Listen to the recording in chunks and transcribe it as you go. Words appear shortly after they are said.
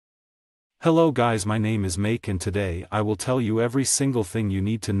Hello guys, my name is Make and today I will tell you every single thing you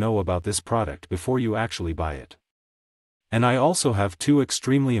need to know about this product before you actually buy it. And I also have two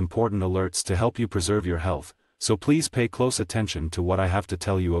extremely important alerts to help you preserve your health, so please pay close attention to what I have to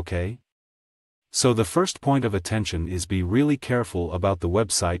tell you, okay? So the first point of attention is be really careful about the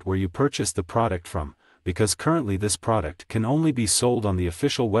website where you purchase the product from, because currently this product can only be sold on the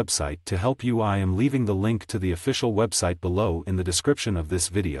official website. To help you, I am leaving the link to the official website below in the description of this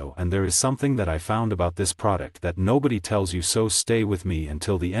video, and there is something that I found about this product that nobody tells you, so stay with me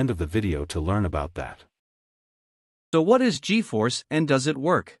until the end of the video to learn about that. So what is GForce and does it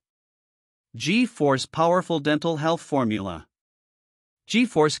work? GForce Powerful Dental Health Formula.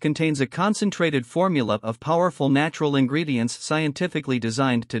 GForce contains a concentrated formula of powerful natural ingredients scientifically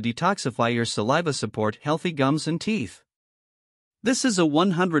designed to detoxify your saliva, support healthy gums and teeth. This is a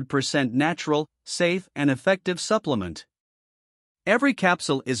 100% natural, safe, and effective supplement. Every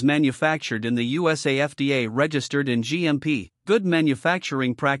capsule is manufactured in the USA FDA registered in GMP, Good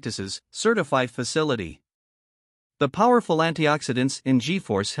Manufacturing Practices, certified facility. The powerful antioxidants in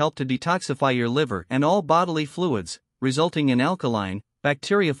GForce help to detoxify your liver and all bodily fluids, resulting in alkaline,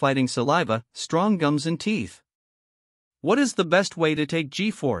 bacteria-fighting saliva, strong gums and teeth. What is the best way to take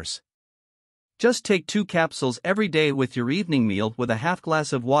GForce? Just take 2 capsules every day with your evening meal with a half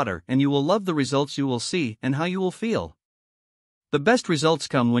glass of water, and you will love the results you will see and how you will feel. The best results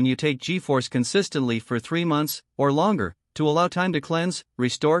come when you take GForce consistently for 3 months or longer to allow time to cleanse,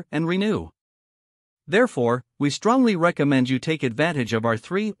 restore, and renew. Therefore, we strongly recommend you take advantage of our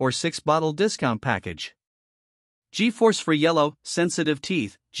 3 or 6 bottle discount package. GForce for yellow, sensitive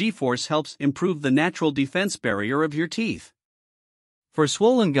teeth. GForce helps improve the natural defense barrier of your teeth. For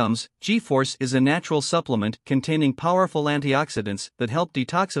swollen gums, GForce is a natural supplement containing powerful antioxidants that help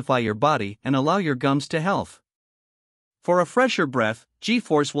detoxify your body and allow your gums to health. For a fresher breath,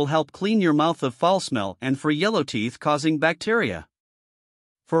 GForce will help clean your mouth of foul smell and for yellow teeth causing bacteria.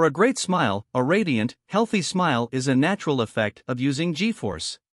 For a great smile, a radiant, healthy smile is a natural effect of using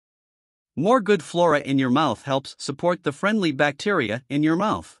GForce. More good flora in your mouth helps support the friendly bacteria in your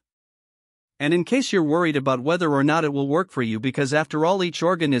mouth. And in case you're worried about whether or not it will work for you, because after all each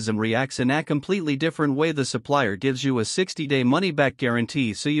organism reacts in a completely different way, the supplier gives you a 60-day money-back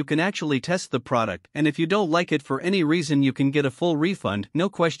guarantee so you can actually test the product, and if you don't like it for any reason you can get a full refund, no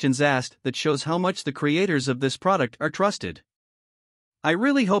questions asked. That shows how much the creators of this product are trusted. I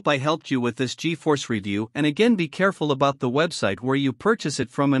really hope I helped you with this GForce review, and again, be careful about the website where you purchase it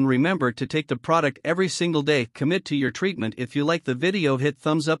from, and remember to take the product every single day. Commit to your treatment. If you like the video, hit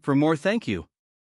thumbs up for more. Thank you.